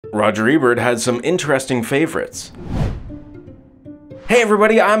Roger Ebert had some interesting favorites. Hey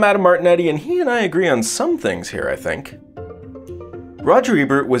everybody, I'm Adam Martinetti, and he and I agree on some things here, I think. Roger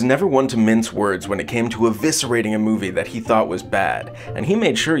Ebert was never one to mince words when it came to eviscerating a movie that he thought was bad, and he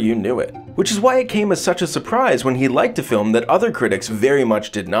made sure you knew it. Which is why it came as such a surprise when he liked a film that other critics very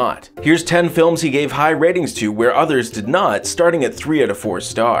much did not. Here's 10 films he gave high ratings to where others did not, starting at 3 out of 4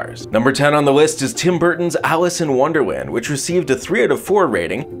 stars. Number 10 on the list is Tim Burton's Alice in Wonderland, which received a 3 out of 4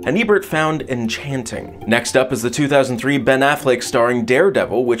 rating, and Ebert found enchanting. Next up is the 2003 Ben Affleck starring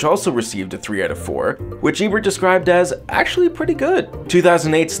Daredevil, which also received a 3 out of 4, which Ebert described as actually pretty good.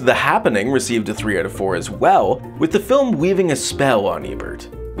 2008's The Happening received a 3 out of 4 as well, with the film weaving a spell on Ebert.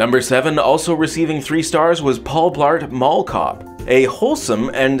 Number 7, also receiving 3 stars, was Paul Blart Mall Cop, a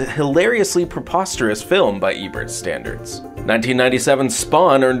wholesome and hilariously preposterous film by Ebert's standards. 1997's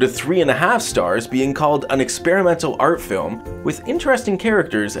Spawn earned a 3.5 stars, being called an experimental art film with interesting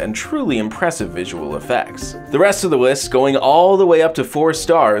characters and truly impressive visual effects. The rest of the list, going all the way up to 4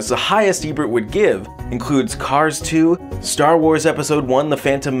 stars, the highest Ebert would give, includes Cars 2, Star Wars Episode 1 The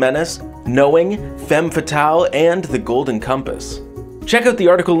Phantom Menace, Knowing, Femme Fatale, and The Golden Compass. Check out the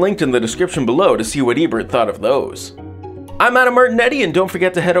article linked in the description below to see what Ebert thought of those. I'm Adam Martinetti, and don't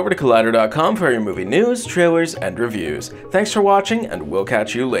forget to head over to Collider.com for your movie news, trailers, and reviews. Thanks for watching, and we'll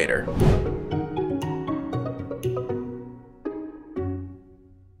catch you later.